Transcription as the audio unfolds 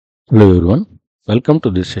Hello everyone, welcome to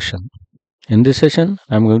this session. In this session,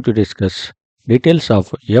 I am going to discuss details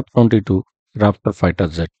of F-22 Raptor fighter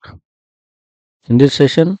jet. In this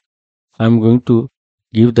session, I am going to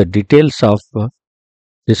give the details of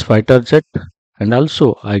this fighter jet, and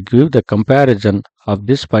also I give the comparison of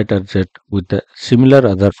this fighter jet with the similar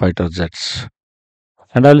other fighter jets,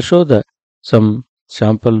 and I will show the some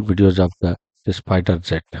sample videos of this fighter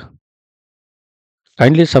jet.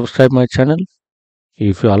 Kindly subscribe my channel.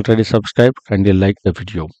 If you already subscribed, kindly like the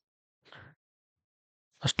video.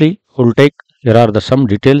 Firstly, we'll take here are the some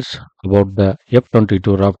details about the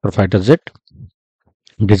F-22 Raptor fighter jet.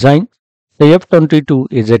 Design: the F-22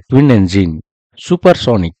 is a twin-engine,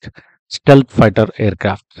 supersonic stealth fighter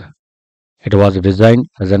aircraft. It was designed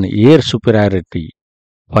as an air superiority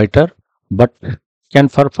fighter, but can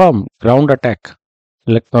perform ground attack,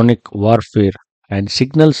 electronic warfare, and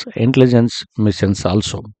signals intelligence missions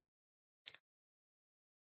also.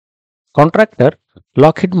 Contractor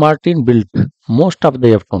Lockheed Martin built most of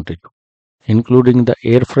the F-22, including the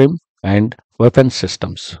airframe and weapons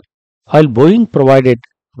systems, while Boeing provided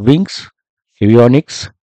wings, avionics,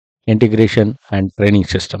 integration, and training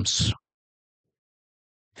systems.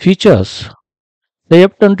 Features: the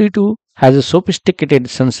F-22 has a sophisticated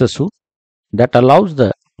sensor suite that allows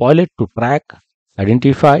the pilot to track,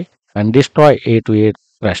 identify, and destroy air-to-air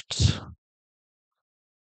threats.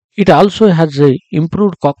 It also has a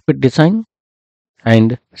improved cockpit design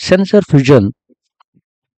and sensor fusion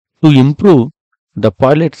to improve the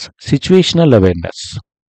pilot's situational awareness.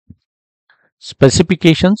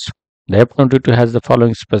 Specifications: the F-22 has the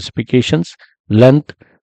following specifications: length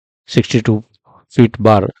 62 feet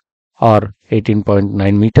bar or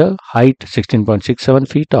 18.9 meter, height 16.67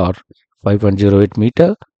 feet or 5.08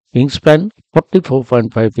 meter, wingspan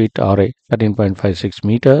 44.5 feet or 13.56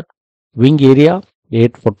 meter, wing area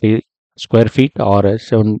 840 square feet or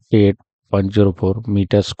 78.04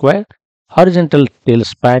 meters square, horizontal tail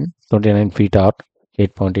span 29 feet or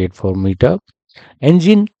 8.84 meter,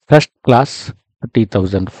 engine first class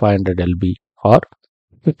 30,500 lb or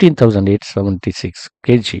 15,876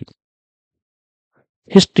 kg.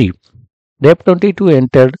 History: the F-22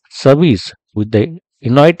 entered service with the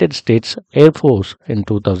United States Air Force in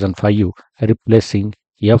 2005, replacing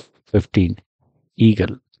F-15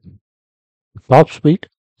 Eagle. Top speed: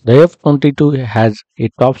 the F-22 has a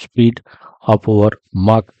top speed of over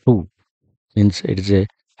Mach 2, means it is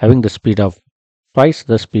having the speed of twice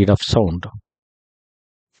the speed of sound.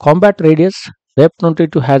 Combat radius: the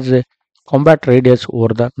F-22 has a combat radius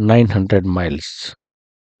over the 900 miles.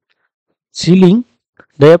 Ceiling: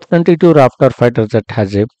 the F-22 Raptor fighter jet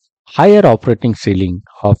has a higher operating ceiling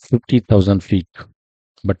of 50,000 feet,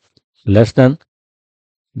 but less than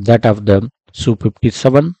that of the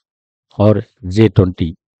Su-57 or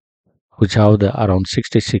J-20, which have the around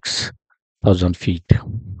 66,000 feet.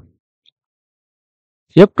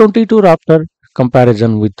 F-22 Raptor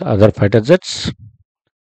comparison with other fighter jets.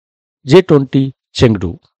 J-20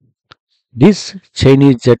 Chengdu. This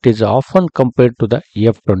Chinese jet is often compared to the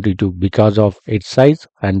F-22 because of its size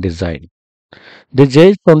and design. The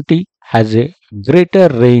J-20 has a greater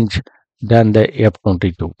range than the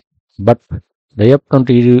F-22, but the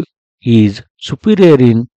F-22 is superior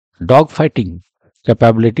in dogfighting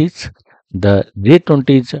capabilities. The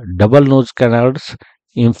J-20's double nose canards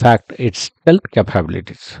impact its stealth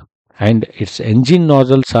capabilities, and its engine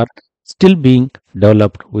nozzles are still being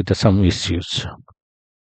developed with some issues.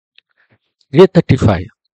 J-35.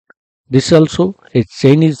 This also a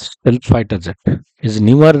Chinese stealth fighter jet is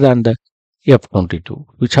newer than the F-22,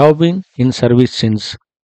 which have been in service since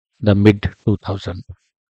the mid 2000.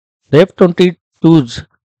 The F-22's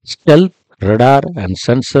stealth radar and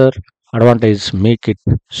sensor advantages make it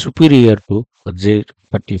superior to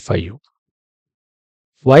J-35.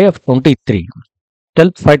 YF-23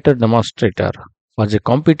 stealth fighter demonstrator was a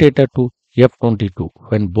competitor to F-22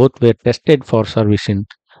 when both were tested for service in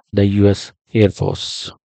the US Air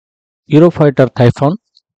Force. Eurofighter Typhoon.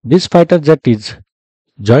 This fighter jet is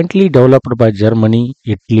jointly developed by Germany,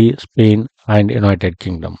 Italy, Spain, and United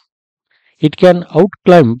Kingdom. It can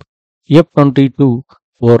outclimb F-22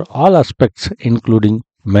 for all aspects, including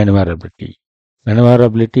maneuverability.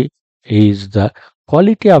 Maneuverability is the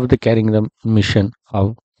quality of the carrying the mission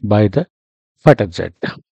out by the fighter jet.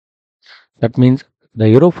 That means the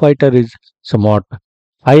Eurofighter is somewhat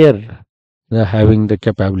higher, having the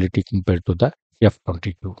capability compared to the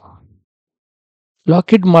F-22.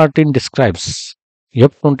 Lockheed Martin describes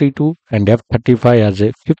F-22 and F-35 as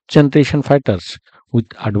a fifth generation fighters with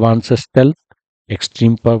advanced stealth,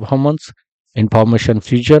 extreme performance, information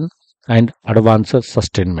fusion, and advanced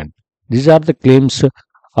sustainment. These are the claims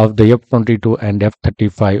of the F-22 and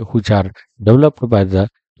F-35, which are developed by the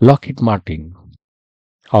Lockheed Martin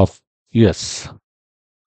of US.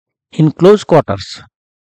 In close quarters,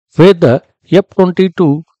 where the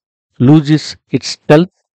F-22 loses its stealth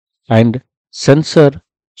and sensor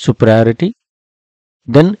superiority,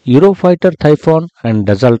 then Eurofighter Typhoon and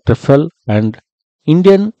Dassault Rifle and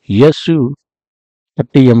Indian Su-30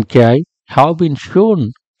 MKI have been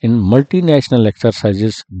shown in multinational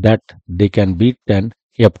exercises that they can beat an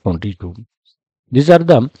F-22. These are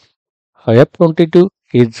the F-22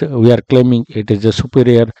 is we are claiming it is a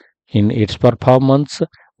superior in its performance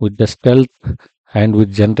with the stealth and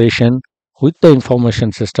with generation with the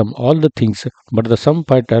information system all the things, but the some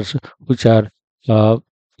fighters which are uh,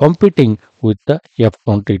 competing with the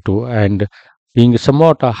F-22 and being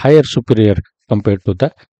somewhat a higher superior compared to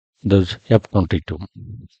the those F-22.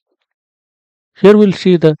 Here we'll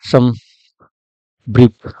see the some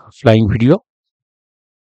brief flying video.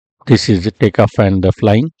 This is the takeoff and the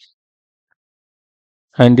flying,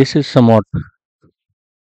 and this is somewhat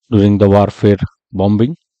during the warfare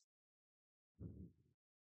bombing.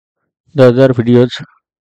 The other videos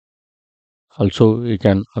also you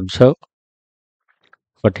can observe,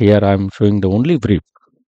 but here I am showing the only brief.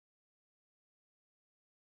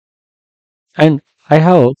 And I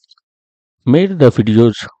have made the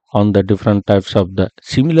videos on the different types of the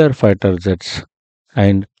similar fighter jets,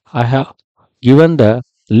 and I have given the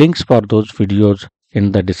links for those videos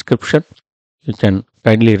in the description. You can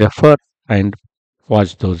kindly refer and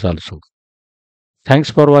watch those also. Thanks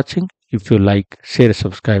for watching. If you like, share,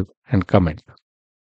 subscribe and comment.